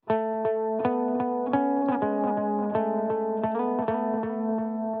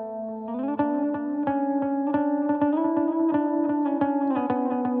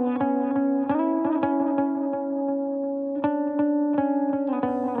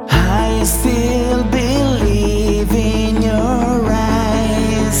I still believe in your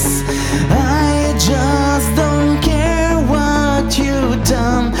eyes. I just don't care what you've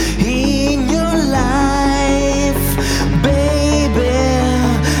done in your life, baby.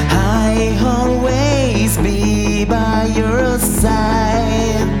 I always be by your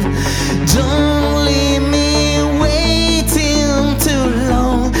side. Don't leave me waiting too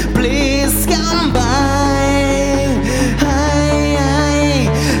long. Please come by.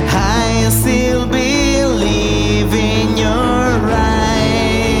 I still believe in your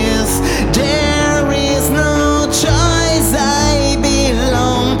eyes. There is no choice. I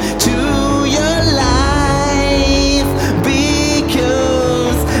belong to your life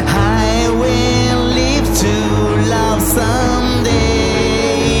because I will live to love someday.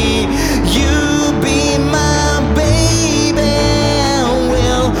 You be my baby and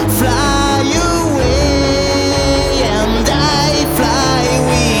we'll fly away, and I fly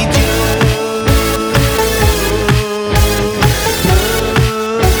with you.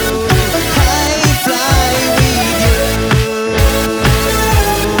 I fly with you.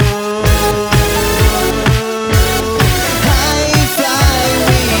 I fly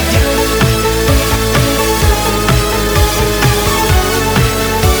with you.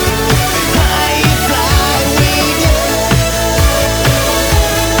 I fly with you.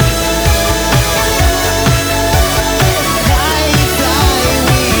 I fly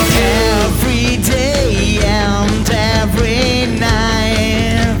with you. Every day and every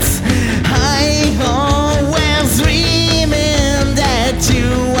night, I always dreaming that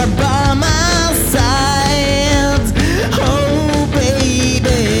you are by my side. Oh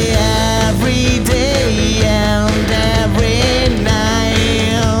baby, every day and every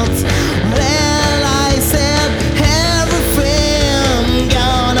night. Well, I said everything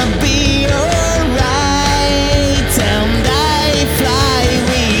gonna be alright, and I fly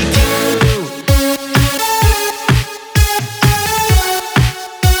with you.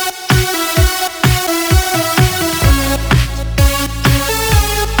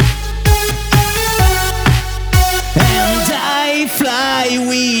 And I fly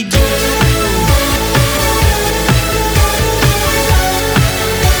with you.